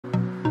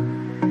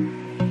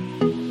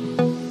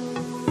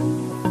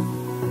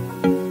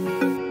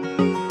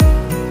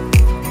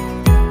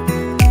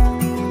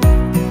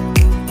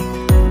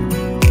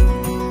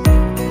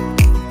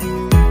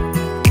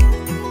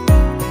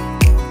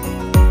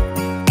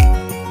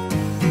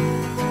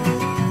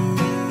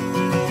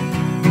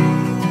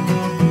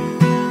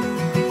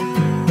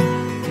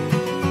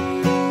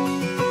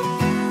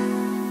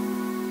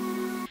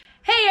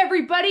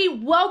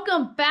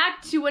welcome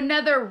back to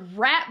another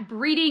rat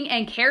breeding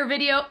and care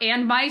video,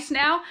 and mice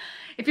now.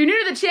 If you're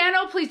new to the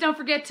channel, please don't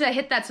forget to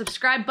hit that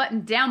subscribe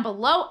button down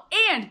below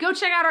and go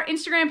check out our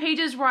Instagram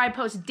pages where I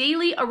post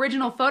daily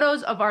original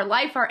photos of our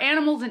life, our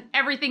animals, and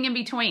everything in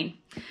between.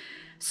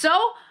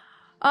 So,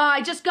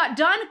 I just got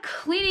done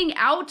cleaning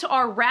out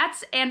our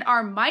rats and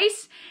our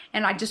mice,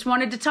 and I just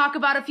wanted to talk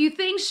about a few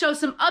things, show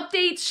some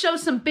updates, show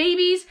some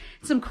babies,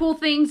 some cool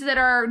things that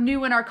are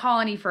new in our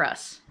colony for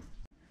us.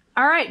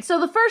 All right, so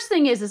the first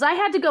thing is I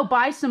had to go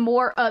buy some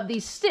more of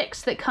these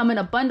sticks that come in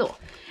a bundle.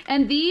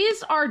 And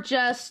these are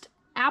just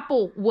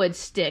apple wood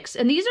sticks,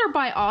 and these are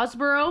by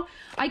Osboro.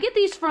 I get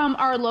these from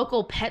our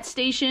local pet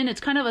station. It's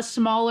kind of a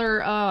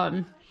smaller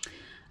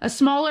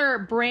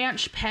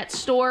branch pet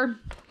store.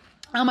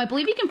 I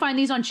believe you can find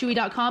these on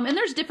Chewy.com, and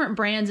there's different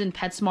brands in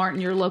PetSmart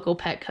and your local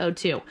Petco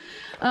too.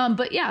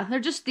 But yeah,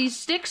 they're just these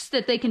sticks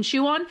that they can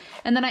chew on.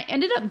 And then I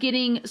ended up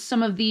getting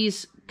some of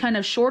these kind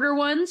of shorter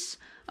ones.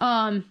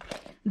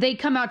 They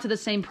come out to the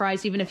same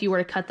price even if you were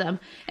to cut them.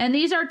 And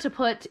these are to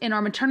put in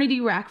our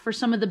maternity rack for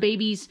some of the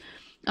babies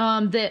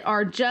that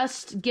are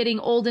just getting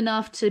old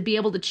enough to be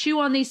able to chew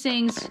on these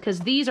things,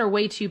 because these are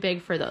way too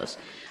big for those.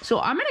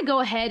 So I'm going to go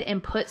ahead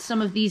and put some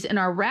of these in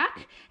our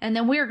rack, and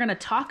then we are going to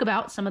talk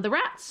about some of the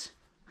rats.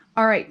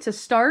 All right, to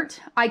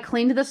start, I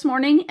cleaned this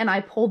morning and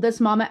I pulled this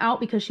mama out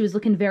because she was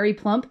looking very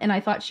plump and I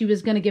thought she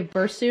was going to give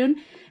birth soon.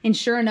 And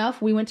sure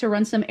enough, we went to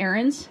run some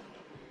errands.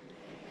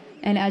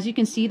 And as you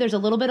can see, there's a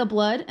little bit of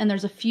blood and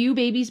there's a few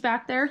babies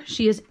back there.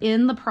 She is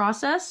in the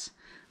process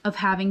of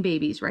having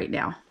babies right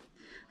now.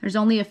 There's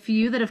only a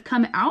few that have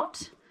come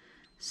out.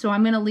 So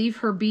I'm going to leave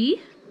her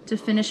be to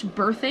finish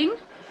birthing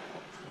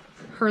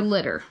her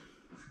litter.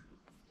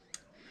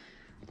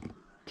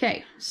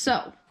 Okay,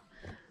 so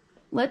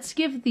let's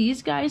give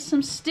these guys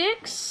some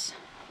sticks.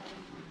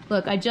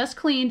 Look, I just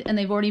cleaned and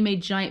they've already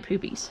made giant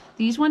poopies.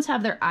 These ones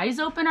have their eyes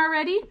open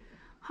already.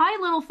 Hi,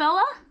 little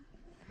fella.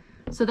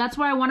 So that's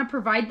why I want to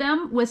provide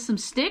them with some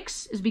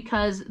sticks, is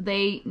because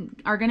they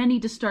are going to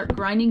need to start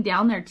grinding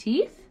down their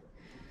teeth.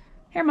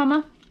 Here,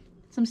 Mama,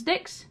 some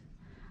sticks.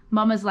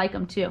 Mamas like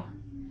them too.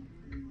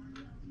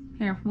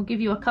 Here, we'll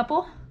give you a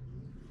couple.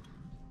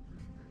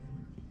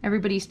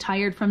 Everybody's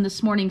tired from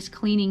this morning's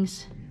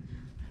cleanings.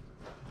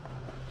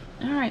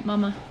 All right,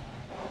 Mama.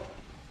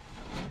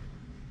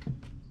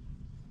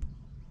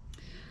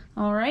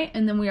 All right,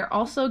 and then we are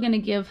also going to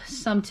give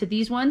some to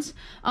these ones.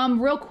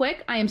 Real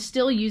quick, I am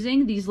still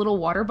using these little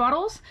water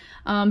bottles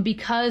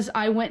because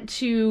I went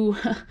to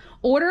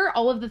order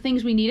all of the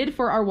things we needed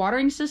for our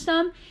watering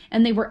system,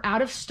 and they were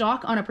out of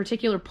stock on a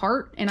particular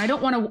part, and I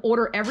don't want to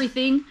order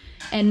everything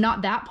and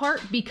not that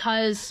part,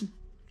 because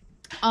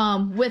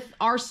with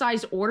our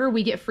size order,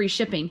 we get free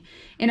shipping.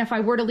 And if I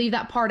were to leave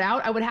that part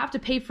out, I would have to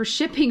pay for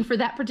shipping for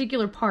that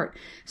particular part.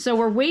 So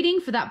we're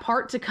waiting for that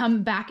part to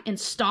come back in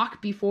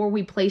stock before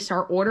we place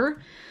our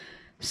order.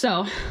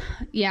 So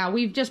yeah,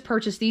 we've just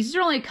purchased these. These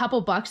are only a couple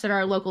bucks at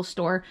our local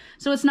store,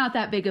 so it's not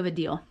that big of a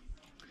deal.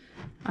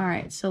 All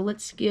right, so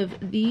let's give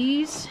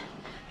these.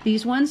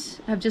 These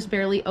ones have just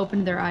barely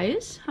opened their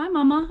eyes. Hi,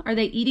 Mama. Are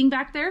they eating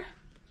back there?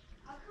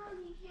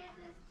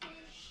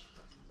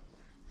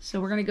 So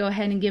we're going to go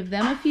ahead and give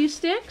them a few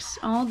sticks.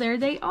 Oh, there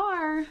they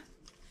are.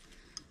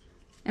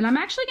 And I'm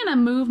actually going to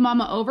move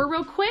Mama over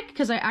real quick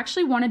because I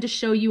actually wanted to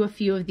show you a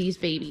few of these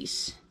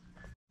babies.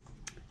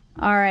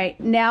 All right,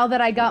 now that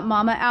I got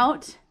Mama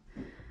out.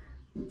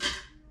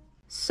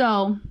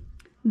 So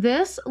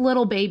this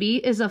little baby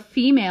is a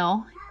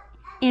female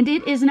and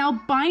it is an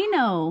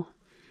albino.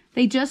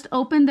 They just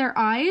opened their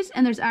eyes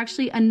and there's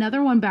actually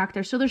another one back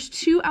there. So there's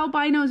two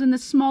albinos in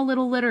this small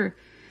little litter.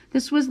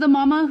 This was the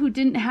mama who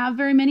didn't have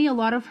very many. A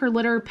lot of her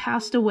litter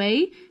passed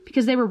away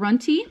because they were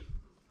runty.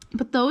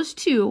 But those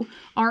two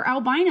are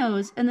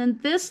albinos. And then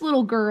this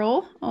little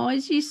girl, oh,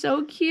 she's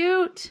so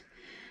cute.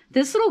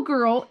 This little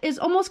girl is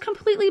almost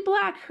completely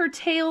black. Her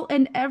tail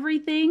and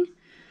everything.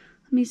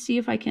 Let me see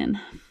if I can.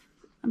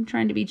 I'm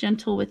trying to be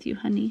gentle with you,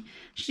 honey.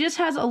 She just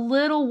has a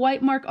little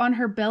white mark on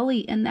her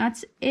belly, and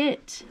that's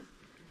it.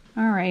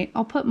 All right,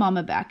 I'll put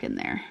Mama back in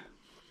there.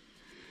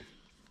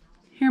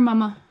 Here,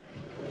 Mama.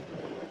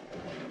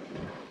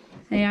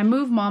 Hey, I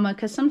move Mama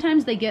because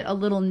sometimes they get a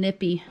little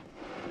nippy.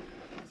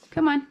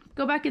 Come on,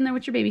 go back in there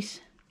with your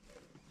babies.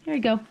 There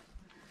you go.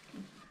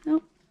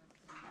 Nope.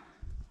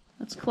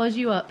 Let's close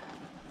you up.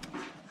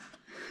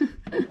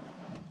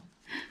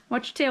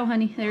 Watch your tail,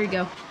 honey. There you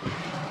go.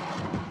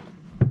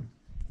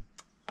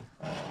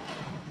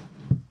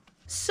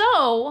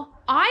 So,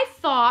 I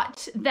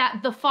thought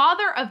that the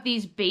father of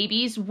these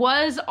babies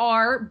was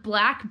our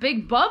black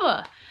Big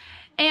Bubba.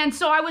 And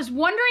so I was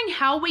wondering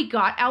how we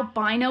got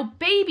albino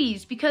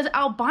babies, because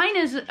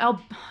albinism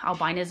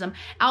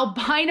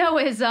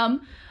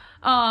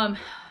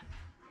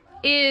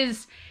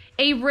is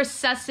a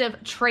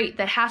recessive trait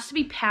that has to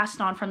be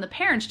passed on from the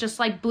parents, just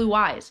like blue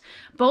eyes.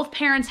 Both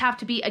parents have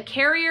to be a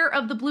carrier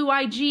of the blue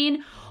eye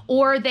gene,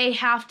 or they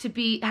have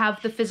to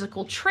have the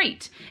physical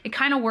trait. It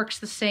kind of works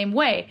the same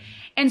way.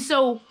 And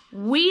so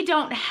we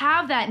don't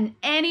have that in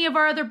any of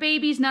our other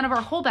babies, none of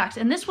our holdbacks.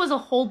 And this was a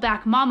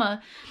holdback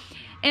mama.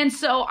 And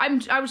so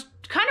I was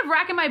kind of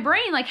racking my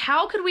brain, like,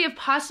 how could we have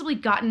possibly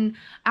gotten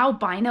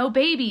albino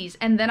babies?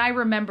 And then I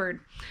remembered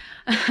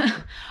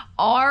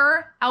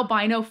our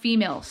albino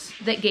females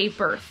that gave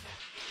birth.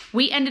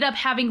 We ended up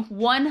having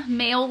one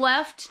male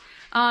left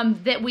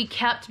that we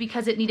kept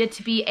because it needed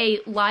to be a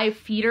live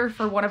feeder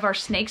for one of our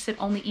snakes that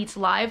only eats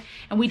live.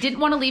 And we didn't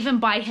want to leave him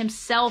by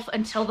himself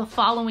until the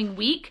following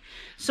week.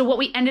 So what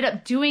we ended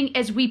up doing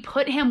is we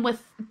put him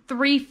with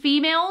 3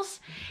 females,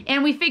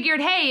 and we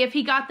figured, hey, if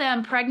he got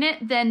them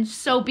pregnant, then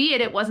so be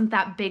it. It wasn't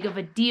that big of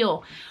a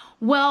deal.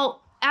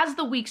 Well, as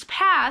the weeks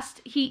passed,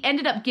 he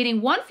ended up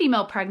getting 1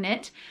 female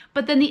pregnant,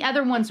 but then the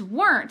other ones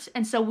weren't.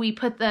 And so we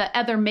put the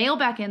other male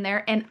back in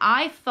there, and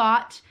I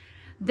thought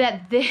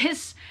that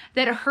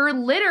her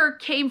litter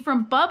came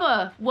from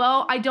Bubba.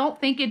 Well, I don't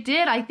think it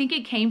did. I think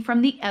it came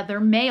from the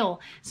other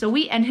male. So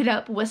we ended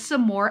up with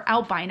some more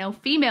albino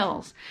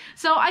females.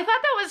 So I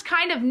thought that was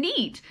kind of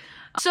neat.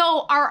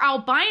 So our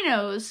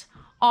albinos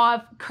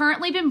have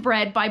currently been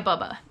bred by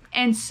Bubba.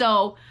 And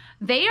so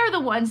they are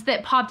the ones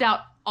that popped out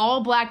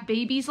all black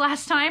babies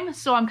last time.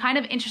 So I'm kind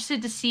of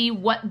interested to see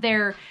what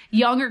their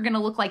young are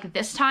gonna look like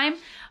this time.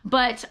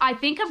 But I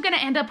think I'm gonna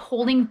end up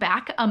holding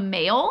back a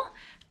male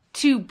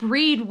to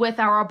breed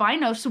with our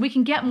albinos so we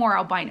can get more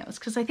albinos,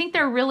 because I think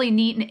they're really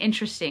neat and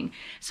interesting.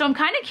 So I'm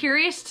kind of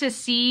curious to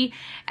see,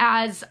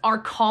 as our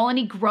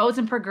colony grows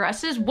and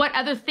progresses, what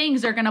other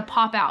things are gonna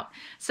pop out.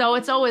 So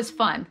it's always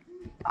fun.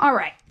 All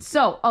right,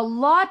 so a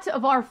lot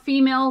of our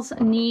females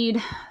need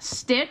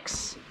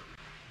sticks.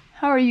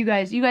 How are you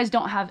guys? You guys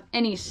don't have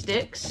any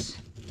sticks.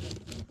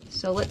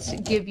 So let's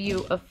give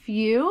you a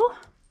few.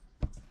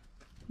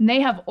 And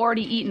they have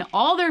already eaten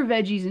all their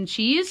veggies and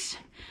cheese.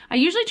 I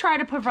usually try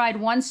to provide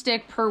 1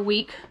 stick per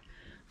week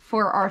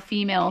for our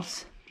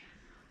females.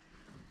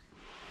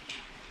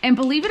 And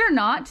believe it or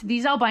not,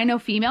 these albino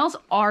females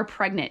are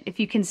pregnant. If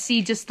you can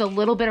see just a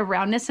little bit of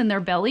roundness in their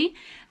belly,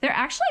 they're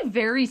actually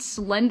very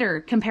slender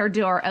compared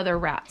to our other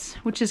rats,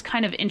 which is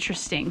kind of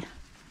interesting.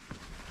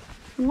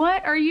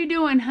 What are you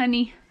doing,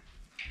 honey?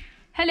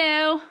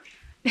 Hello.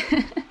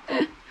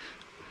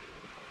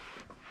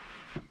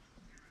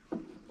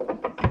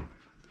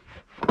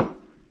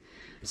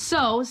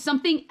 So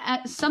something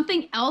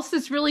else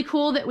that's really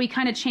cool that we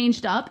kind of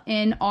changed up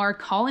in our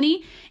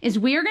colony is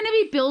we're going to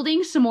be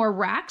building some more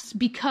racks,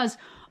 because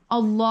a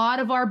lot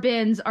of our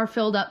bins are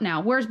filled up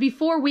now. Whereas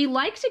before we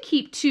like to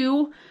keep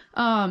 2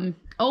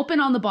 open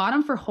on the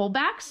bottom for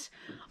holdbacks.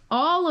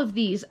 All of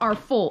these are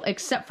full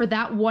except for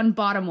that one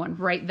bottom one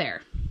right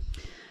there.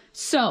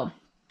 So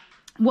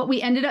what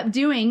we ended up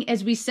doing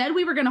is we said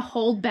we were going to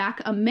hold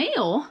back a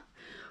male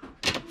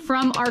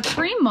from our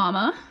cream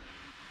mama.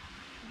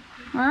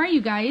 Where are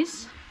you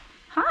guys?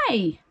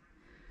 Hi.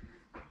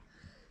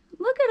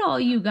 Look at all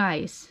you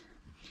guys.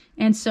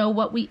 And so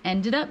what we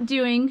ended up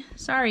doing,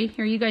 sorry,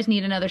 here, you guys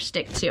need another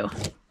stick too.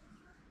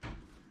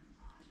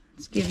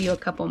 Let's give you a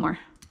couple more.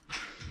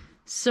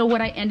 So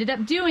what I ended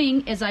up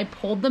doing is I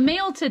pulled the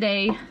male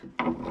today,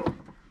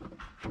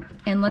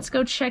 and let's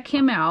go check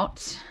him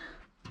out.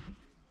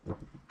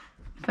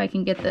 If I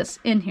can get this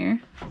in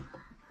here.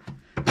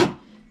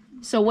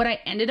 So what I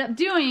ended up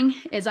doing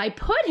is I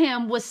put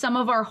him with some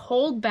of our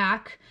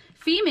holdback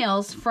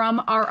females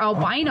from our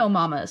albino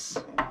mamas.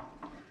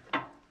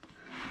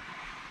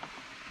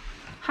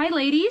 Hi,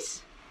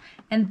 ladies.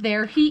 And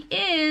there he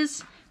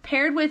is,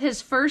 paired with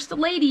his first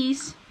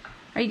ladies.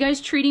 Are you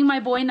guys treating my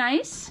boy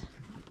nice?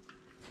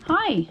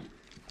 Hi.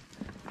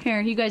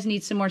 Here, you guys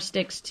need some more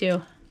sticks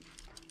too.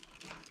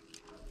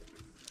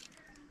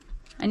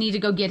 I need to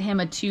go get him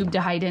a tube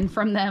to hide in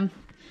from them.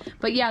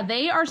 But yeah,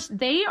 they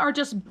are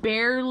just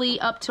barely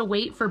up to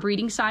weight for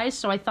breeding size,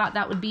 so I thought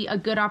that would be a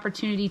good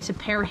opportunity to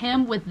pair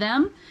him with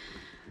them,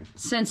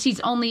 since he's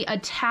only a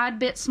tad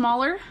bit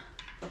smaller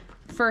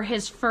for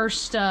his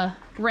first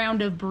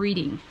round of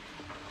breeding.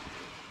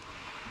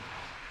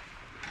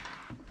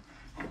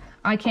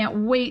 I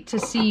can't wait to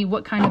see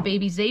what kind of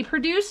babies they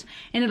produce,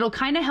 and it'll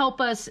kind of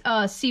help us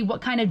see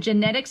what kind of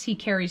genetics he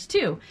carries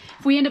too.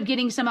 If we end up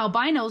getting some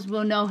albinos,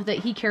 we'll know that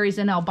he carries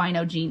an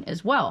albino gene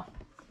as well.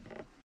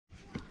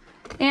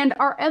 And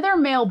our other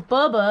male,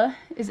 Bubba,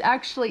 is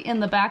actually in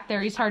the back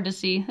there. He's hard to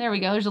see. There we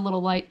go. There's a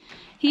little light.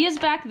 He is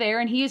back there,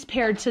 and he is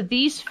paired to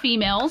these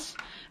females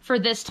for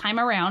this time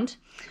around.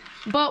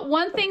 But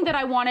one thing that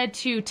I wanted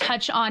to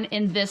touch on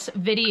in this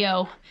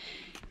video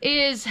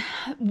is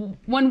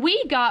when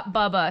we got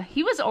Bubba,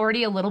 he was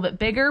already a little bit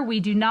bigger. We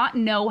do not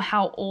know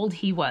how old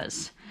he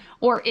was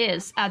or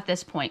is at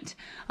this point.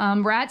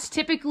 Rats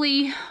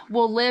typically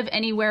will live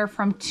anywhere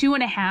from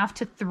 2.5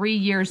 to 3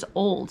 years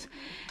old.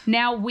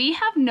 Now, we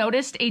have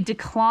noticed a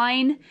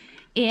decline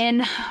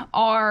in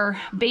our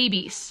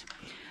babies.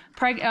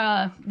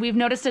 We've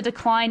noticed a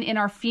decline in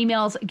our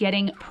females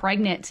getting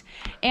pregnant.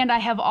 And I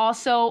have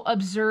also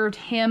observed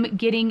him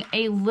getting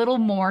a little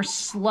more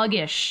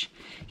sluggish.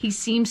 He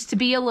seems to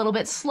be a little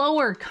bit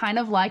slower, kind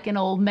of like an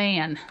old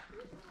man.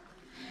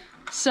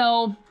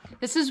 So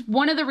this is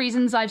one of the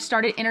reasons I've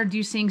started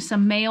introducing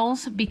some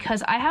males,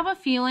 because I have a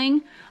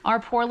feeling our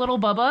poor little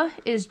Bubba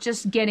is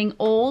just getting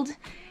old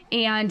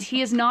and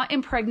he is not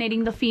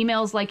impregnating the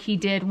females like he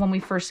did when we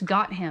first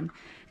got him.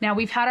 Now,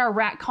 we've had our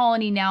rat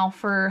colony now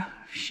for,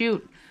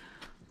 shoot,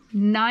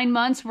 9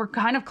 months. We're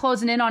kind of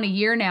closing in on a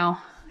year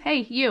now.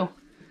 Hey, you,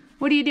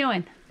 what are you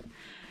doing?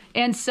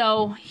 And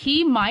so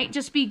he might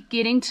just be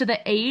getting to the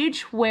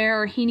age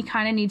where he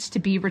kind of needs to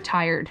be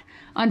retired,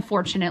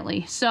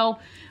 unfortunately. So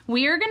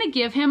we are going to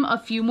give him a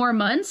few more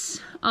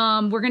months.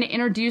 We're going to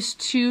introduce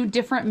 2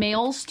 different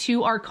males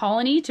to our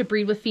colony to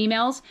breed with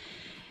females.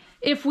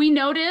 If we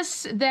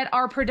notice that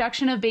our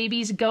production of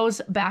babies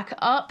goes back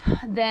up,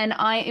 then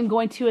I am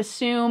going to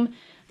assume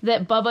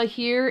that Bubba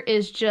here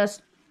is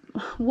just,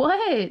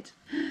 what?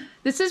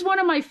 This is one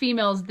of my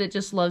females that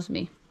just loves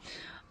me.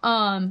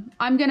 I'm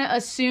going to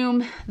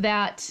assume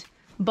that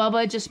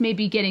Bubba just may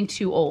be getting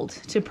too old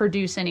to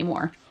produce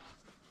anymore.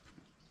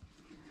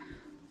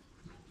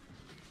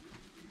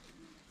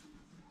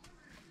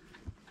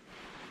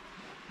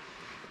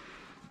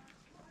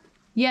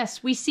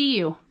 Yes, we see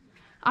you.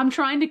 I'm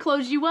trying to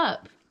close you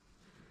up.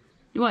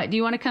 What, do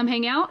you want to come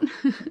hang out?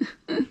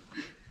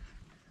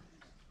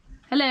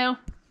 Hello.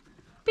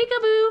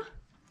 Peekaboo.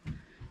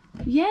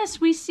 Yes,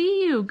 we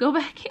see you. Go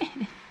back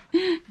in.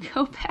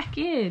 Go back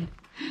in.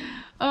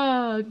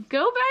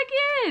 Go back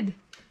in.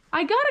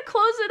 I gotta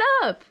close it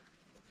up.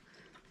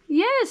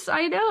 Yes,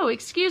 I know.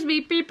 Excuse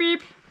me. Beep,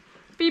 beep.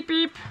 Beep,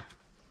 beep.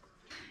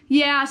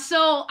 Yeah,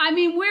 so, I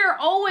mean, we're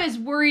always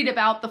worried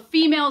about the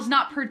females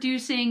not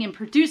producing and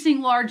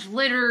producing large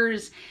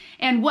litters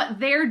and what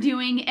they're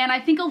doing. And I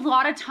think a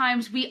lot of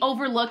times we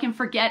overlook and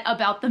forget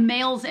about the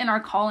males in our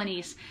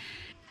colonies.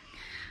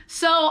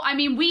 So, I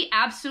mean, we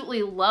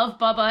absolutely love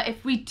Bubba.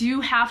 If we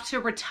do have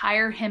to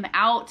retire him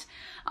out,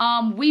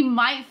 we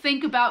might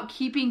think about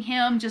keeping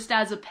him just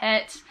as a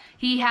pet.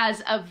 He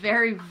has a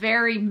very,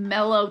 very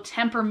mellow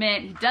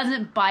temperament. He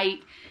doesn't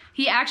bite.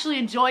 He actually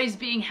enjoys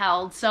being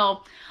held.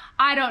 So,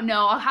 I don't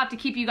know. I'll have to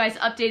keep you guys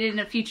updated in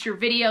a future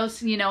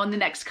videos, you know, in the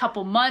next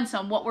couple months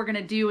on what we're going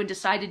to do and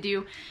decide to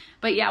do.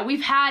 But yeah,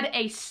 we've had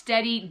a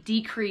steady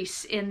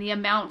decrease in the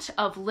amount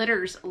of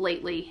litters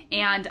lately,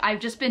 and I've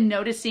just been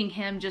noticing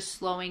him just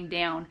slowing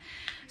down.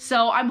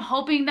 So I'm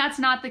hoping that's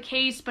not the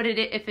case, but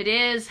if it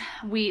is,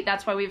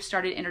 that's why we've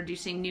started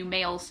introducing new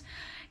males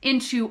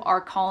into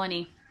our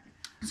colony.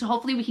 So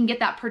hopefully we can get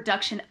that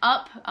production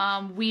up.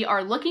 We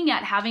are looking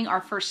at having our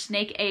first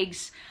snake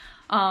eggs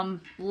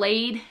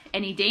laid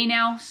any day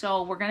now,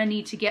 so we're gonna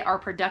need to get our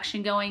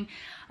production going.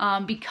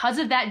 Because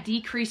of that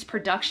decreased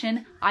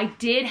production, I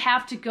did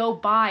have to go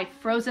buy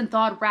frozen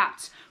thawed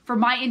rats for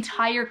my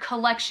entire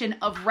collection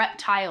of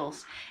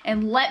reptiles.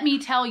 And let me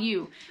tell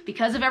you,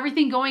 because of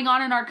everything going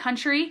on in our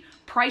country,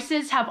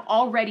 prices have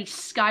already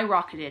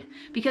skyrocketed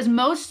because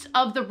most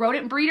of the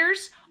rodent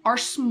breeders are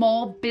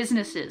small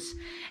businesses.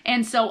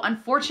 And so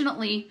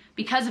unfortunately,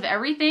 because of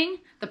everything,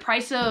 the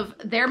price of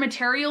their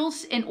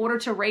materials in order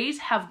to raise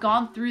have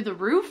gone through the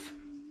roof.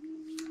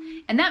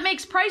 And that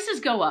makes prices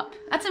go up.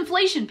 That's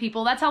inflation,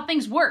 people. That's how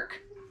things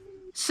work.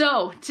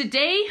 So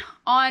today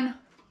on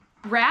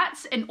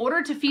rats, in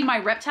order to feed my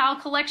reptile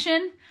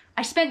collection,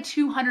 I spent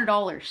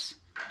 $200.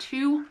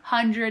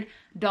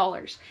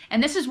 $200.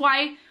 And this is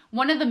why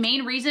one of the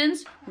main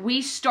reasons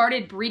we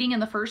started breeding in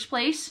the first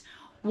place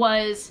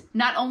was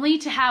not only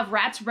to have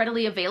rats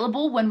readily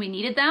available when we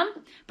needed them,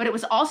 but it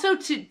was also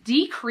to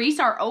decrease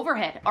our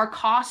overhead, our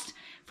cost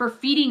for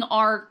feeding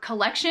our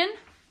collection,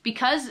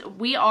 because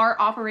we are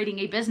operating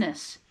a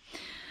business.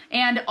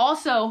 And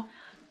also,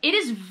 it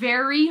is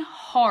very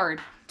hard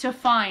to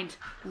find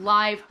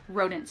live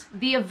rodents.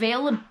 The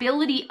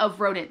availability of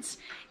rodents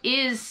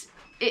is,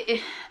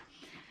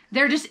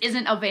 there just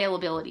isn't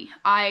availability.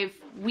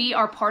 We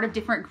are part of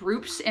different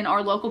groups in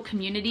our local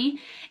community,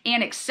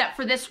 and except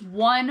for this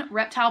one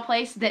reptile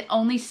place that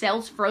only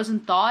sells frozen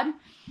thawed,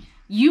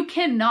 you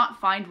cannot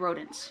find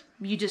rodents.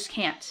 You just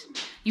can't.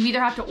 You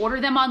either have to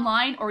order them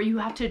online or you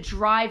have to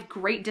drive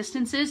great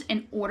distances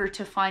in order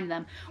to find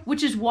them,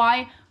 which is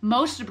why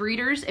most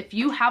breeders, if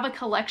you have a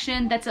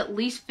collection that's at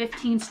least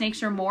 15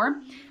 snakes or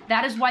more,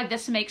 that is why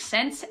this makes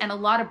sense. And a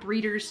lot of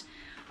breeders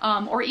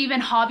or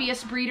even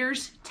hobbyist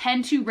breeders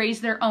tend to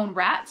raise their own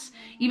rats,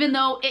 even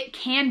though it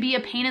can be a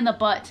pain in the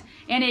butt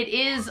and it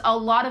is a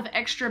lot of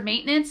extra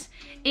maintenance.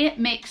 It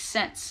makes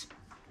sense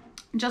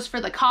just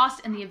for the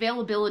cost and the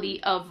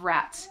availability of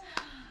rats.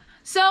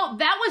 So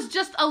that was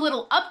just a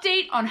little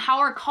update on how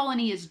our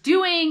colony is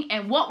doing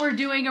and what we're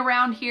doing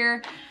around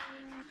here.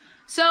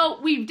 So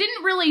we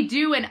didn't really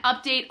do an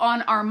update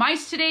on our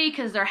mice today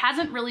because there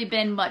hasn't really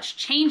been much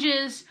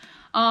changes.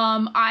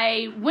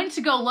 I went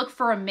to go look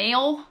for a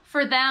male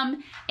for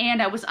them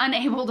and I was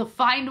unable to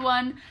find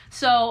one.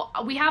 So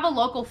we have a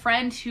local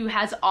friend who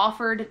has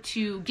offered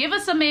to give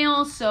us a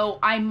male, so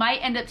I might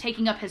end up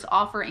taking up his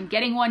offer and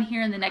getting one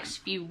here in the next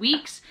few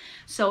weeks.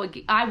 So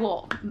I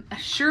will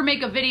sure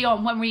make a video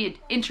on when we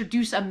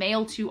introduce a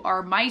male to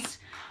our mice,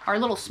 our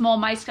little small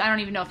mice. I don't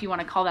even know if you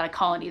want to call that a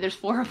colony. There's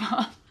 4 of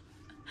them.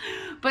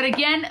 But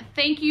again,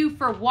 thank you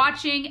for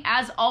watching.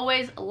 As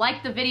always,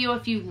 like the video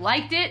if you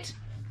liked it.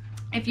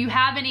 If you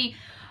have any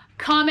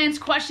comments,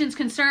 questions,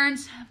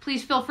 concerns,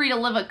 please feel free to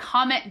leave a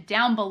comment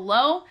down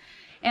below,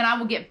 and I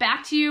will get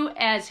back to you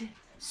as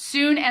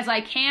soon as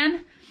I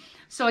can.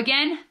 So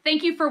again,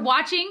 thank you for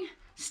watching.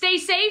 Stay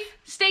safe,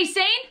 stay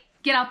sane,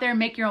 get out there and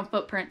make your own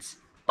footprints.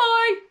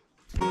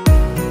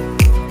 Bye!